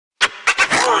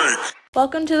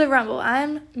Welcome to the Rumble.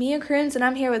 I'm Mia Kroons and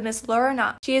I'm here with Miss Laura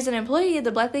Knox. She is an employee of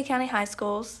the Bleckley County High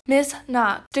Schools. Miss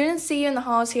Knox, students see you in the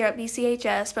halls here at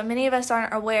BCHS, but many of us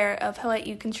aren't aware of what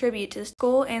you contribute to the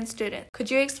school and students. Could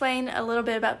you explain a little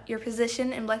bit about your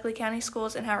position in Bleckley County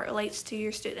Schools and how it relates to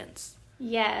your students?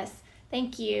 Yes,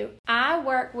 thank you. I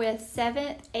work with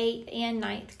 7th, 8th, and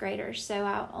 9th graders, so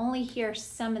I'll only hear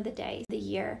some of the days of the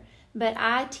year, but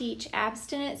I teach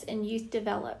abstinence and youth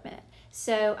development.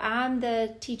 So I'm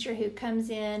the teacher who comes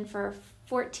in for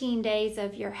 14 days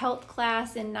of your health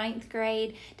class in 9th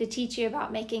grade to teach you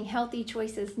about making healthy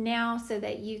choices now so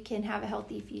that you can have a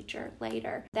healthy future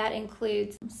later. That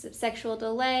includes sexual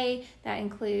delay, that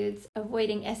includes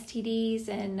avoiding STDs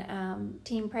and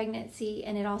teen pregnancy,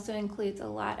 and it also includes a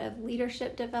lot of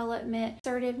leadership development,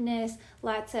 assertiveness,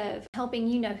 lots of helping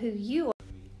you know who you are.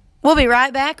 We'll be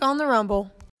right back on the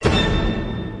Rumble.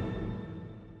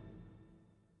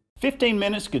 15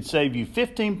 minutes could save you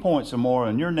 15 points or more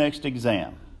on your next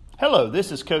exam. Hello,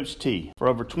 this is Coach T. For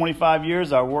over 25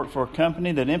 years, I worked for a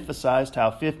company that emphasized how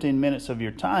 15 minutes of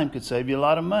your time could save you a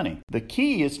lot of money. The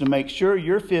key is to make sure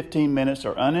your 15 minutes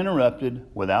are uninterrupted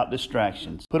without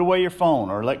distractions. Put away your phone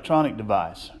or electronic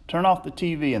device. Turn off the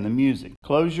TV and the music.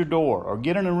 Close your door or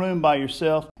get in a room by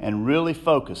yourself and really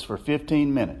focus for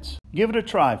 15 minutes. Give it a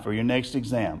try for your next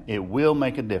exam. It will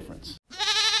make a difference.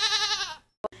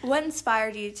 What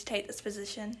inspired you to take this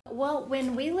position? Well,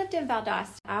 when we lived in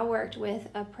Valdosta, I worked with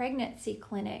a pregnancy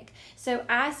clinic. So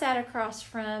I sat across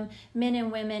from men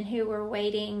and women who were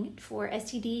waiting for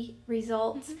STD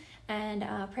results and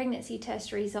pregnancy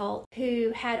test results,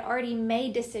 who had already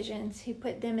made decisions, who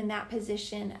put them in that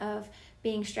position of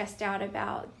being stressed out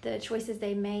about the choices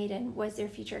they made and was their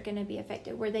future going to be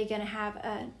affected? Were they going to have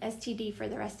an STD for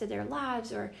the rest of their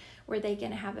lives, or were they going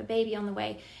to have a baby on the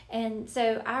way? And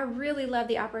so I really love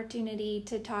the opportunity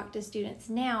to talk to students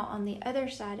now on the other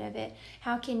side of it.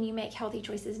 How can you make healthy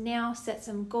choices now, set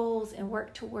some goals, and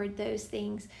work toward those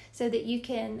things so that you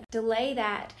can delay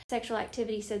that sexual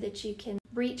activity so that you can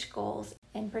reach goals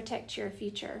and protect your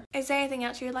future. Is there anything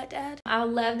else you would like to add? I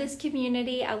love this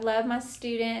community. I love my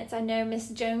students. I know Miss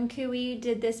Joan Cooey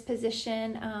did this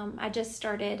position. I just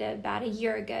started about a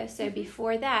year ago. So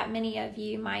before that, many of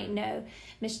you might know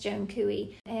Miss Joan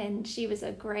Cooey. And she was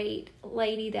a great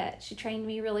lady that she trained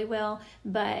me really well.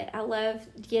 But I love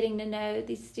getting to know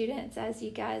these students as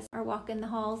you guys are walking the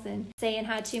halls and saying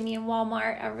hi to me in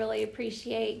Walmart. I really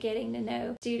appreciate getting to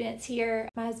know students here.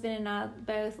 My husband and I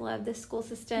both love the school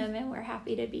system, and we're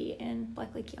happy to be in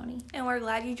Bleckley County. And we're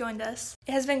glad you joined us.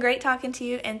 It has been great talking to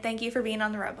you, and thank you for being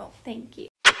on the Rebel. Thank you.